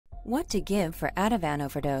What to give for Ativan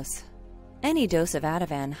overdose? Any dose of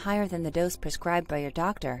Ativan higher than the dose prescribed by your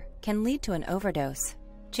doctor can lead to an overdose.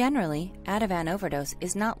 Generally, Ativan overdose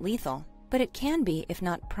is not lethal, but it can be if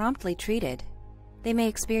not promptly treated. They may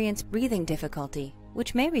experience breathing difficulty,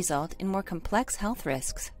 which may result in more complex health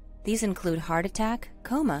risks. These include heart attack,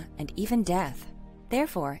 coma, and even death.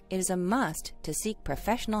 Therefore, it is a must to seek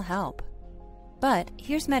professional help. But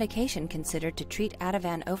here's medication considered to treat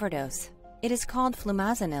Ativan overdose. It is called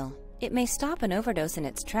flumazenil. It may stop an overdose in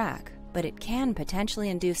its track, but it can potentially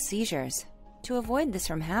induce seizures. To avoid this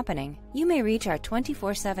from happening, you may reach our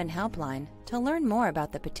 24/7 helpline to learn more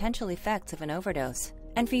about the potential effects of an overdose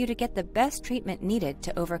and for you to get the best treatment needed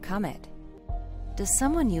to overcome it. Does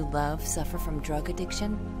someone you love suffer from drug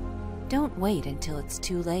addiction? Don't wait until it's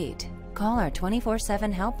too late. Call our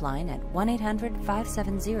 24/7 helpline at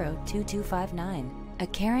 1-800-570-2259. A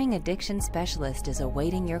caring addiction specialist is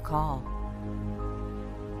awaiting your call.